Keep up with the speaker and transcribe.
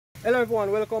Hello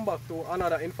everyone, welcome back to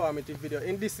another informative video.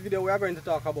 In this video we are going to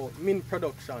talk about mint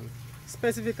production,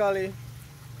 specifically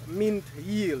mint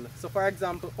yield. So for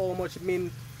example, how much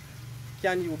mint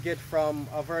can you get from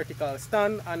a vertical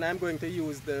stand, and I'm going to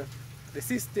use the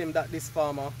system that this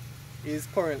farmer is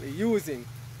currently using.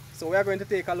 So we are going to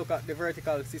take a look at the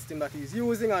vertical system that he's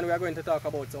using, and we are going to talk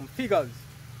about some figures.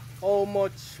 How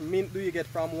much mint do you get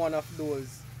from one of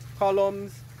those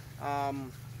columns?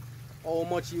 How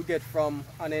much you get from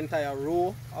an entire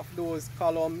row of those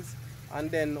columns,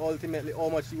 and then ultimately how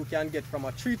much you can get from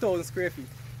a 3,000 square feet.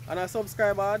 And a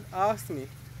subscriber had asked me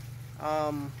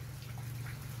how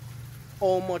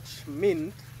much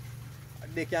mint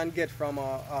they can get from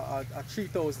a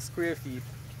 3,000 square feet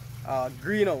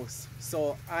greenhouse.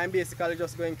 So I'm basically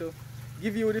just going to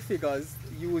give you the figures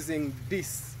using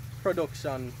this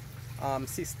production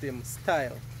system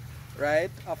style.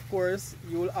 Right? Of course,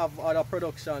 you'll have other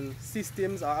production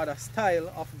systems or other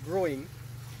style of growing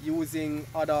using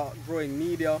other growing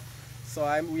media. So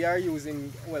we are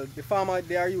using, well, the farmer,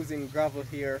 they are using gravel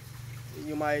here.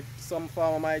 Some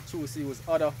farmer might choose to use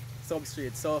other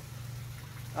substrates. So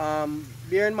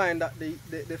bear in mind that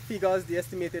the figures, the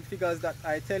estimated figures that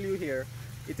I tell you here,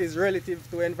 it is relative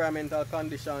to environmental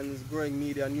conditions, growing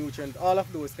media, nutrients, all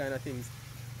of those kind of things,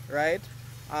 right?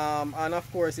 And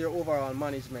of course your overall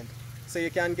management. So you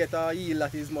can get a yield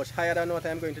that is much higher than what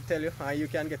I'm going to tell you, and you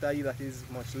can get a yield that is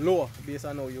much lower based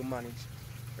on how you manage,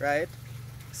 right?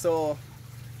 So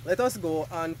let us go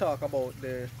and talk about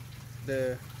the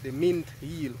mint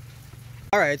yield.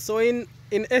 Alright, so in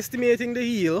estimating the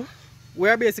yield, we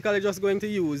are basically just going to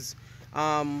use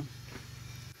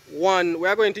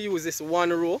this one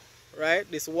row, right?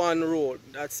 This one row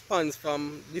that spans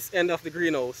from this end of the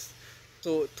greenhouse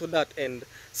to that end.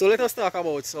 So let us talk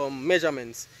about some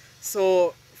measurements.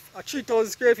 So a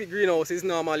 3,000 square feet greenhouse is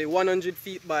normally 100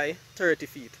 feet by 30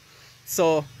 feet.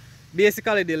 So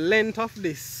basically the length of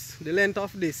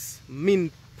this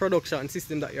mint production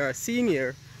system that you are seeing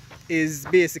here is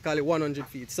basically 100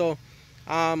 feet. So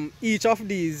each of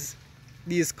these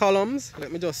columns,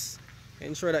 let me just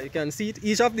ensure that you can see it.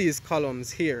 Each of these columns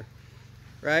here,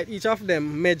 right? Each of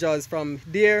them measures from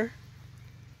there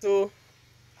to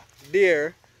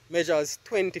there, measures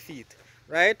 20 feet,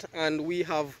 right? And we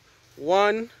have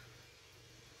 1,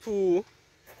 2,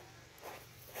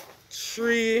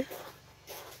 3.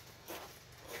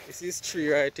 This is 3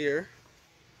 right here,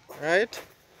 right?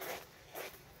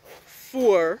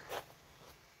 4,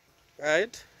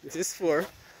 right? This is 4,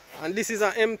 and this is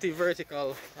an empty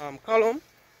vertical column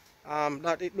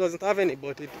that it doesn't have any,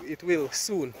 but it will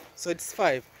soon. So it's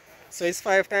 5. So it's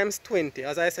 5 times 20.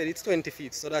 As I said, it's 20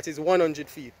 feet. So that is 100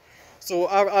 feet. So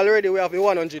already we have the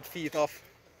 100 feet of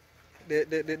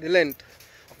the length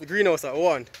of the greenhouse that we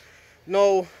want.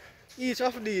 Now, each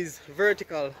of these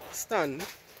vertical stands,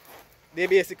 they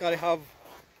basically have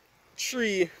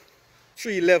three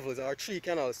levels or 3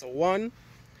 canals. So 1,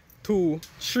 2,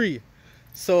 3.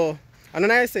 So, and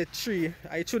when I say 3,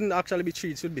 it shouldn't actually be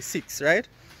 3, it should be 6, right?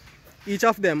 Each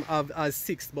of them has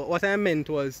 6, but what I meant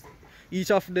was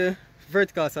each of the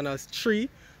vertical stands has 3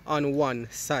 on one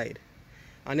side.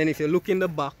 And then if you look in the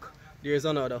back, there's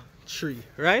another 3,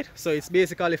 right? So it's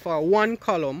basically for one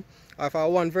column or for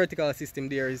one vertical system,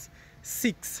 there is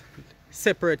 6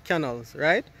 separate canals,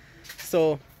 right?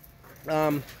 So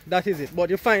that is it. But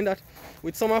you find that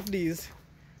with some of these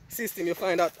systems, you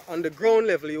find that on the ground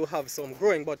level you have some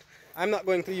growing, but I'm not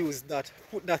going to use that,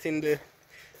 put that in the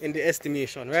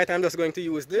estimation, right? I'm just going to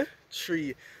use the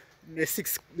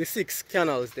 6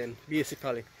 canals then,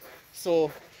 basically.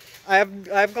 So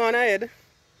I've gone ahead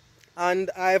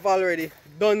and I've already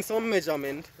done some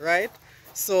measurement, right?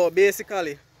 So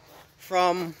basically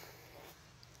from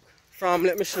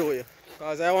let me show you,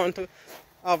 because I want to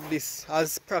have this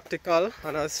as practical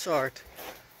and as short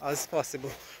as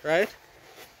possible, right?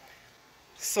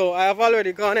 So I have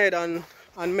already gone ahead and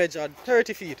measured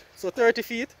 30 feet. So 30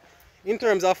 feet in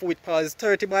terms of width, because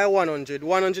 30 by 100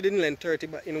 in length, 30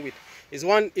 by in width is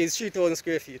 3,000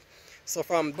 square feet. So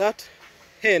from that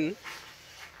end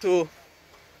to,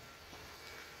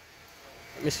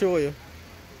 let me show you,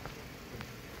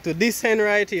 to this end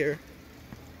right here,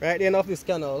 right, the end of this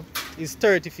canal is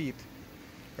 30 feet,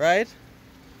 right?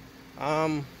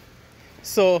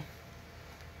 So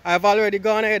I've already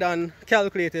gone ahead and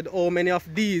calculated how many of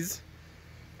these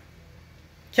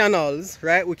canals,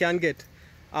 right, we can get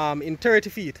in 30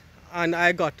 feet, and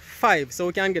I got 5. So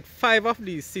we can get 5 of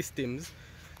these systems,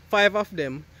 5 of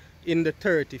them in the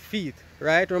 30 feet,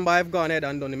 right? Remember, I've gone ahead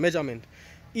and done the measurement.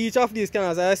 Each of these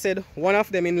canals, as I said, one of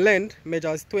them in length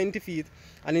measures 20 feet,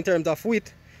 and in terms of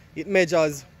width, it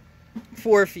measures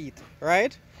 4 feet,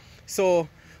 right? So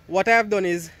what I've done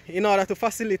is, in order to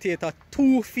facilitate a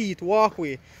 2 feet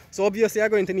walkway, so obviously you're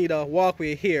going to need a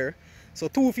walkway here. So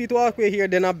 2 feet walkway here,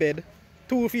 then a bed.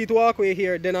 2 feet walkway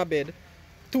here, then a bed.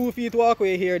 2 feet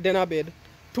walkway here, then a bed.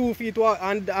 2 feet walk,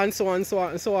 and so on, so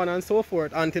on, and so on and so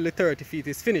forth until the 30 feet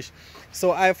is finished.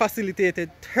 So I facilitated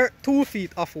 2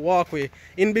 feet of walkway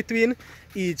in between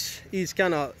each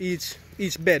canal, each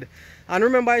bed. And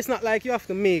remember, it's not like you have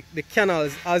to make the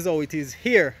canals as how it is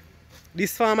here.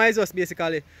 This farmer is just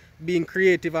basically being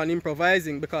creative and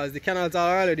improvising, because the canals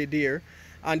are already there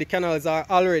and the canals are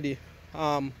already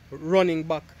running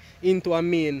back into a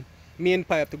main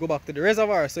pipe to go back to the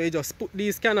reservoir. So you just put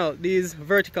these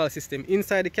vertical system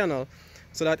inside the canal,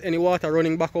 so that any water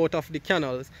running back out of the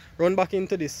canals run back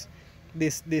into this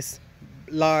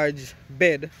large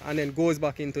bed and then goes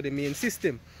back into the main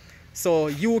system. So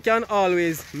you can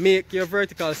always make your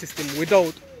vertical system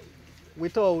without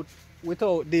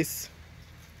this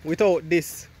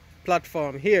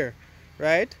platform here,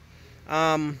 right?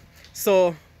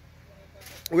 So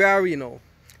where are we now?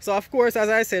 So of course, as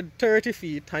I said, 30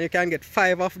 feet, and you can get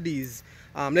 5 of these.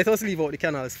 Let us leave out the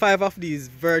canals. 5 of these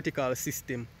vertical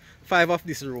system, 5 of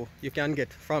this row you can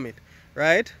get from it,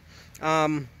 right?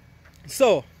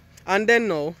 So, and then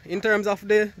now, in terms of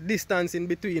the distance in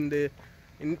between the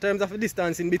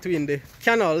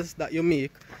canals that you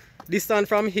make, distance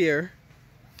from here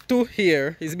to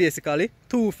here is basically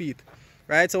 2 feet,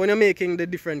 right? So when you're making the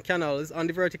different canals on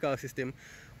the vertical system,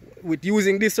 with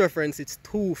using this reference, it's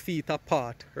 2 feet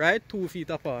apart, right? 2 feet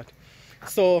apart.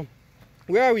 So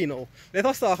where are we now? Let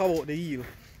us talk about the yield.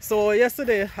 So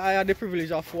yesterday I had the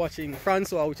privilege of watching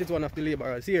Francois, which is one of the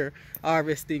laborers here,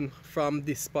 harvesting from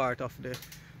this part of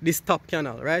this top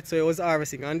canal, right? So he was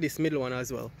harvesting on this middle one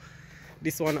as well.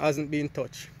 This one hasn't been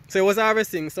touched. So he was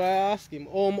harvesting. So I asked him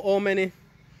how many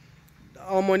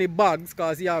bags,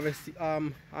 because he harvests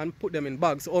and put them in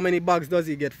bags. So how many bags does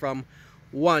he get from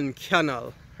one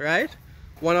canal, right?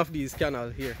 One of these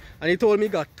canals here. And he told me he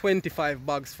got 25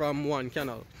 bags from one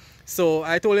canal. So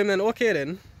I told him then, okay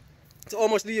then, so how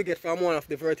much do you get from one of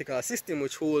the vertical system,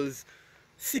 which holds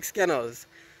 6 canals?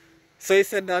 So he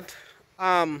said that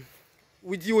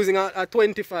with using a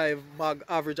 25 bag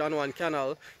average on one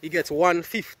canal, he gets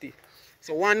 150.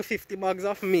 So 150 bags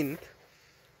of mint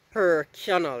per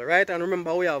canal, right? And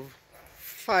remember, we have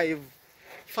five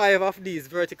of these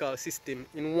vertical system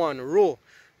in one row,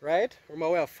 right?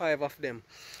 Remember, we have 5 of them.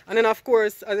 And then of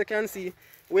course, as you can see,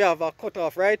 we have a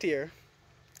cutoff right here.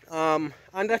 And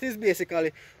that is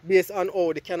basically based on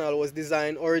how the canal was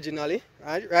designed originally,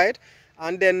 right?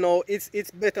 And then now it's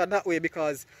better that way,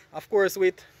 because of course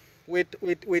with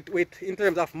in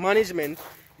terms of management,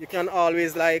 you can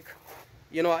always, like,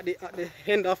 you know, at the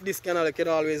end of this canal, you can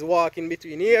always walk in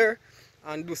between here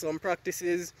and do some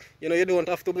practices. You know, you don't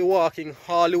have to be walking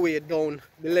all the way down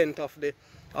the length of the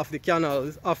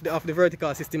canals of the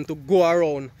vertical system to go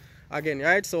around again,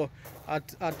 right? So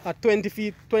at 20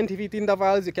 feet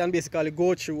intervals, you can basically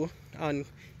go through and,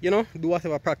 you know, do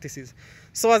whatever practices.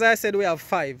 So as I said, we have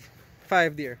 5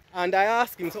 there. And I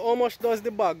asked him, so how much does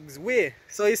the bags weigh?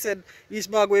 So he said each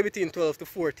bag weigh between 12 to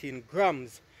 14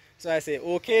 grams. So I say,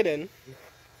 okay then,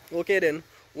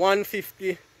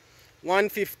 150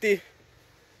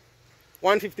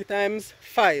 times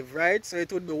 5, right? So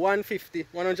it would be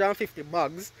 150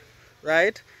 bags,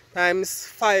 right? Times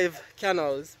 5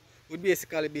 canals would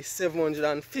basically be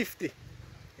 750,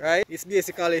 right? It's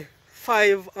basically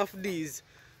 5 of these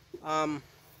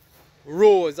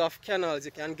rows of canals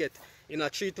you can get in a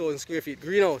 3,000 square feet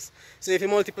greenhouse. So if you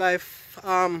multiply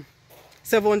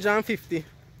 750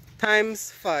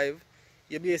 times 5,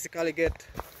 you basically get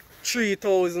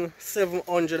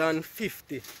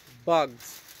 3,750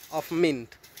 bags of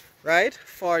mint, right?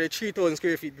 For the 3,000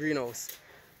 square feet greenhouse.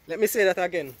 Let me say that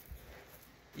again.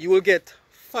 You will get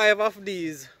 5 of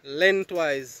these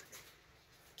lengthwise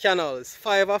canals,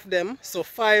 5 of them. So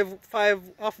 5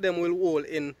 of them will hold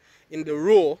in the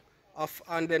row of,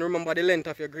 and then remember the length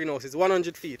of your greenhouse is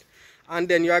 100 feet. And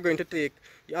then you are going to take,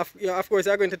 of course,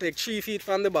 you are going to take 3 feet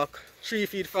from the back, 3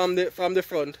 feet from the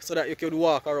front, so that you could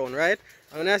walk around, right?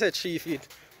 And when I say 3 feet,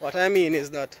 what I mean is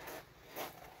that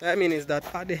at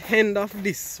the end of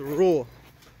this row,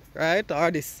 right,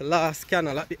 or this last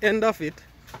canal, at the end of it,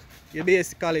 you're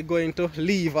basically going to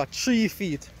leave a 3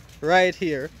 feet right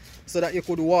here, so that you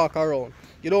could walk around.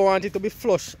 You don't want it to be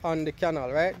flush on the canal,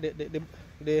 right? The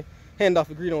end of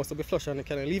the greenhouse to be flush on the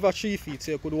canal. Leave a 3 feet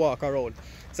so you could walk around.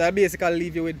 So I basically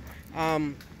leave you with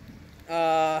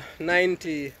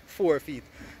 94 feet.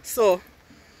 So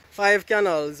 5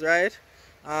 canals, right?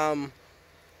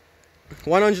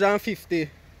 150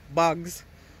 bags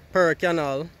per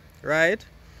canal, right?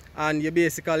 And you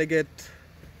basically get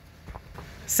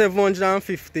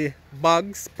 750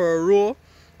 bags per row,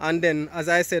 and then as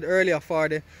I said earlier, for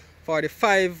the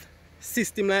 5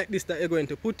 system like this that you're going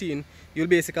to put in, you'll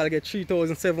basically get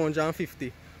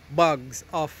 3,750 bags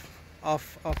of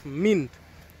mint,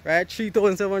 right?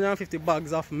 3,750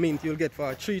 bags of mint you'll get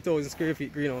for a 3,000 square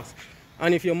feet greenhouse.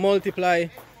 And if you multiply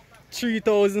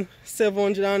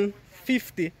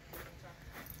 3,750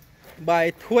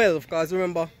 by 12, because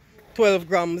remember 12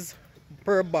 grams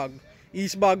per bag,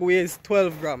 each bag weighs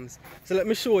 12 grams. So let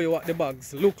me show you what the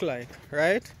bags look like,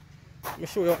 right? Let me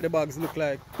show you what the bags look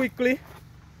like quickly.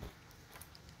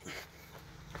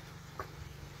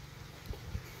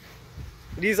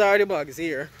 These are the bags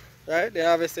here, right? They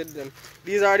harvested them.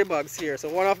 These are the bags here. So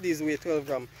one of these weighs 12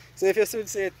 grams. So if you should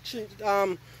say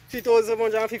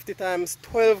 3,750 times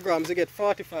 12 grams, you get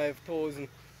 45,000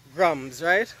 grams,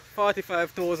 right?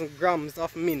 45,000 grams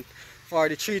of mint for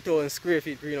the 3,000 square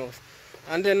feet greenhouse.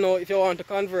 And then now if you want to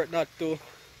convert that to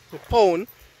pound,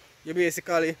 you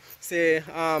basically say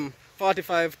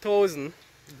 45,000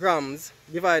 grams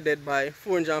divided by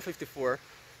 454.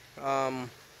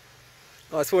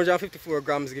 454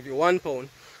 grams give you 1 pound,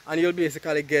 and you'll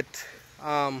basically get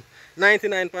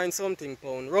 99 point something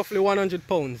pound, roughly 100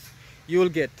 pounds you'll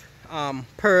get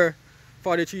per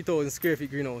 43,000 square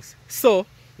feet greenhouse. So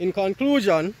in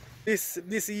conclusion,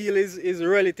 this yield is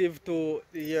relative to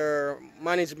your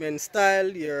management style,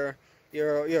 your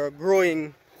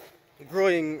growing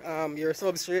your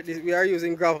substrate. We are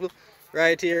using gravel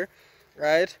right here,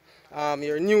 right?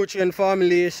 Your nutrient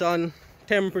formulation,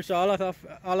 temperature, a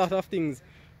lot of things,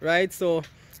 right? So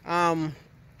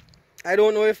I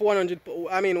don't know if 100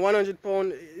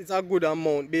 pound is a good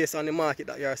amount based on the market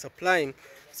that you are supplying.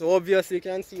 So obviously you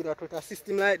can see that with a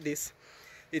system like this,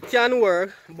 it can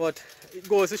work, but it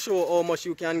goes to show how much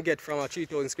you can get from a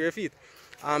 3,000 square feet.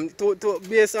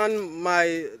 Based on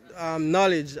my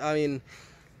knowledge, I mean,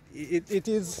 it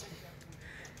is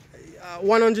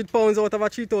 100 pounds out of a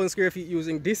 3,000 square feet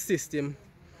using this system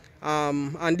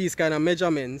and these kind of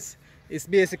measurements. It's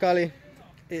basically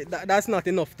that's not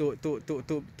enough to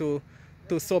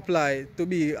supply, to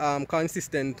be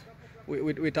consistent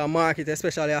with a market,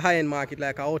 especially a high-end market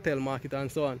like a hotel market and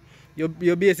so on.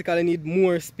 You basically need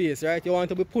more space, right? You want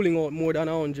to be pulling out more than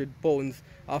 100 pounds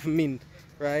of mint,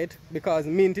 right? Because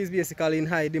mint is basically in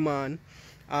high demand,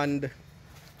 and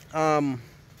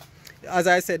as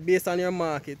I said, based on your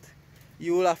market,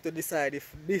 you will have to decide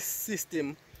if this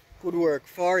system could work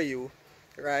for you,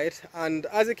 right? And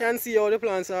as you can see how the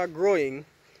plants are growing,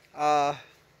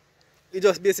 you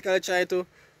just basically try to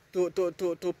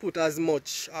put as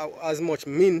much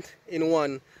mint in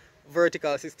one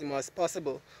vertical system as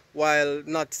possible, while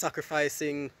not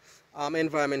sacrificing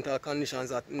environmental conditions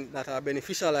that are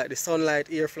beneficial, like the sunlight,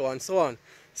 airflow, and so on.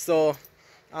 So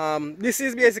this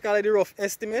is basically the rough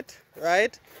estimate,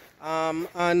 right?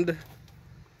 And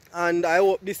I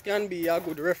hope this can be a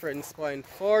good reference point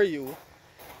for you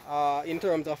in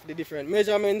terms of the different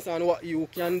measurements and what you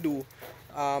can do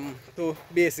to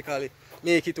basically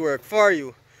make it work for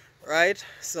you, right?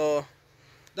 So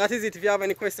that is it. If you have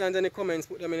any questions, any comments,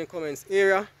 put them in the comments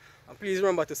area, and please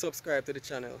remember to subscribe to the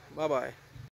channel. Bye bye.